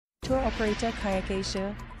Tour operator Kayak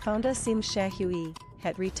Asia, founder Sim Shahui,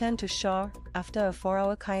 had returned to shore after a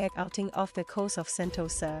 4-hour kayak outing off the coast of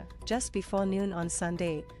Sentosa, just before noon on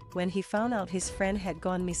Sunday, when he found out his friend had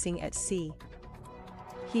gone missing at sea.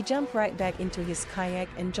 He jumped right back into his kayak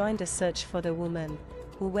and joined the search for the woman,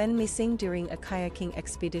 who went missing during a kayaking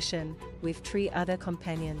expedition, with 3 other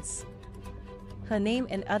companions. Her name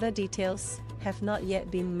and other details have not yet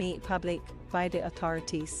been made public by the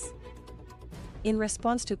authorities. In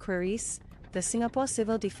response to queries, the Singapore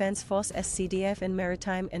Civil Defence Force SCDF and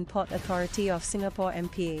Maritime and Port Authority of Singapore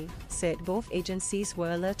MPA said both agencies were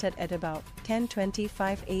alerted at about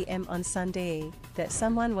 10:25 a.m. on Sunday that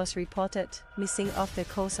someone was reported missing off the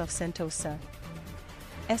coast of Sentosa.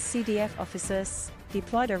 SCDF officers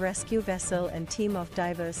deployed a rescue vessel and team of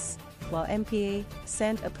divers, while MPA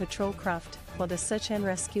sent a patrol craft for the search and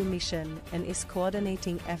rescue mission and is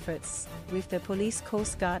coordinating efforts with the Police,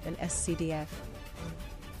 Coast Guard and SCDF.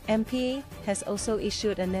 MPA has also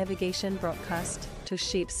issued a navigation broadcast to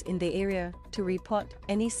ships in the area to report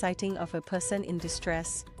any sighting of a person in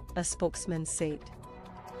distress, a spokesman said.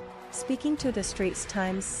 Speaking to the Straits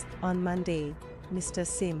Times on Monday, Mr.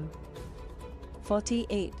 Sim,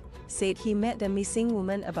 48, said he met the missing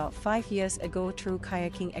woman about 5 years ago through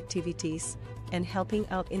kayaking activities, and helping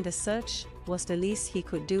out in the search was the least he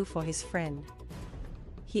could do for his friend.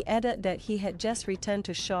 He added that he had just returned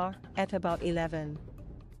to shore at about 11:45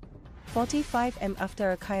 am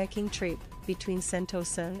after a kayaking trip between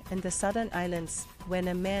Sentosa and the Southern Islands, when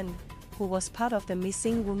a man, who was part of the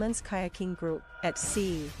missing woman's kayaking group at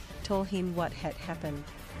sea, told him what had happened.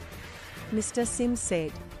 Mr. Sim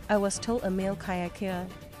said, "I was told a male kayaker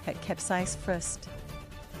had capsized first.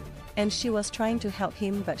 And she was trying to help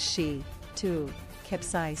him, but she, too,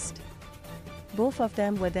 capsized. Both of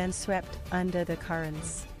them were then swept under the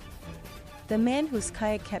currents." The man whose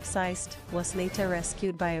kayak capsized was later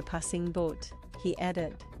rescued by a passing boat, he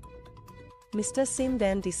added. Mr. Sim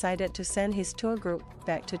then decided to send his tour group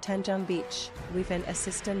back to Tanjong Beach with an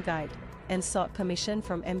assistant guide, and sought permission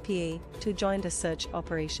from MPA to join the search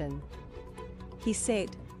operation. He said,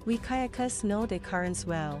 "We kayakers know the currents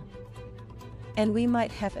well. And we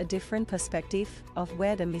might have a different perspective of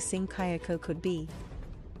where the missing kayaker could be.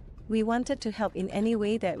 We wanted to help in any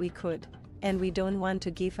way that we could, and we don't want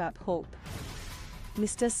to give up hope."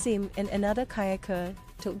 Mr. Sim and another kayaker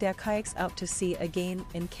took their kayaks out to sea again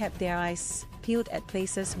and kept their eyes peeled at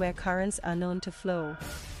places where currents are known to flow.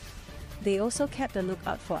 They also kept a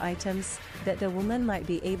lookout for items that the woman might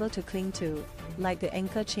be able to cling to, like the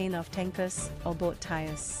anchor chain of tankers or boat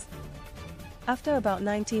tires. After about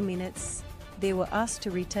 90 minutes, they were asked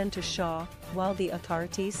to return to shore while the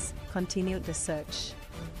authorities continued the search.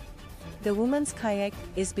 The woman's kayak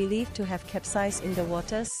is believed to have capsized in the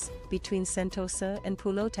waters between Sentosa and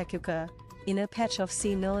Pulau Takuka, in a patch of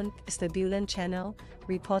sea known as the Bulan Channel,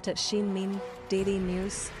 reported Shin Min Daily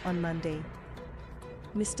News on Monday.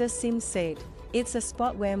 Mr. Sim said, "It's a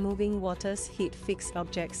spot where moving waters hit fixed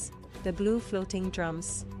objects, the blue floating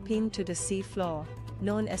drums, pinned to the sea floor,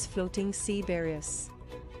 known as floating sea barriers.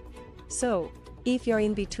 So, if you're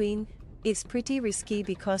in between, it's pretty risky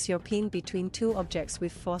because you're pinned between 2 objects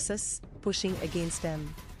with forces pushing against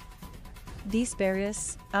them. These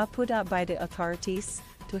barriers are put up by the authorities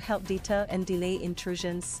to help deter and delay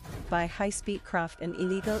intrusions by high-speed craft and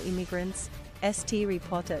illegal immigrants," ST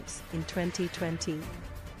reported in 2020.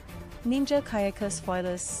 Ninja Kayaker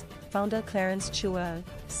Spoilers founder Clarence Chua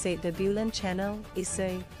said the Bulan Channel is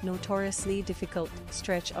a notoriously difficult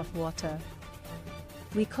stretch of water.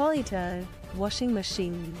 "We call it a washing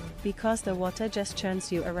machine because the water just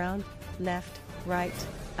churns you around, left, right,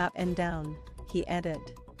 up and down," he added.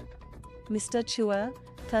 Mr. Chua,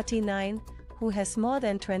 39, who has more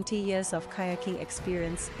than 20 years of kayaking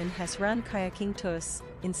experience and has run kayaking tours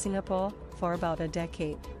in Singapore for about a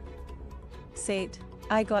decade, said,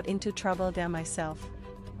 "I got into trouble there myself.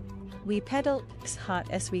 We paddled as hard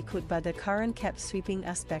as we could, but the current kept sweeping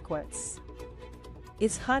us backwards.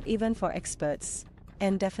 It's hard even for experts,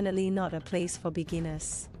 and definitely not a place for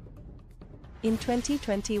beginners." In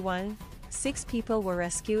 2021, 6 people were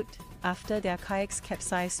rescued after their kayaks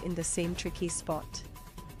capsized in the same tricky spot.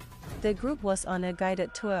 The group was on a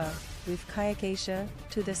guided tour with Kayak Asia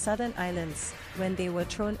to the Southern Islands when they were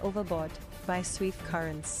thrown overboard by swift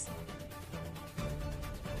currents.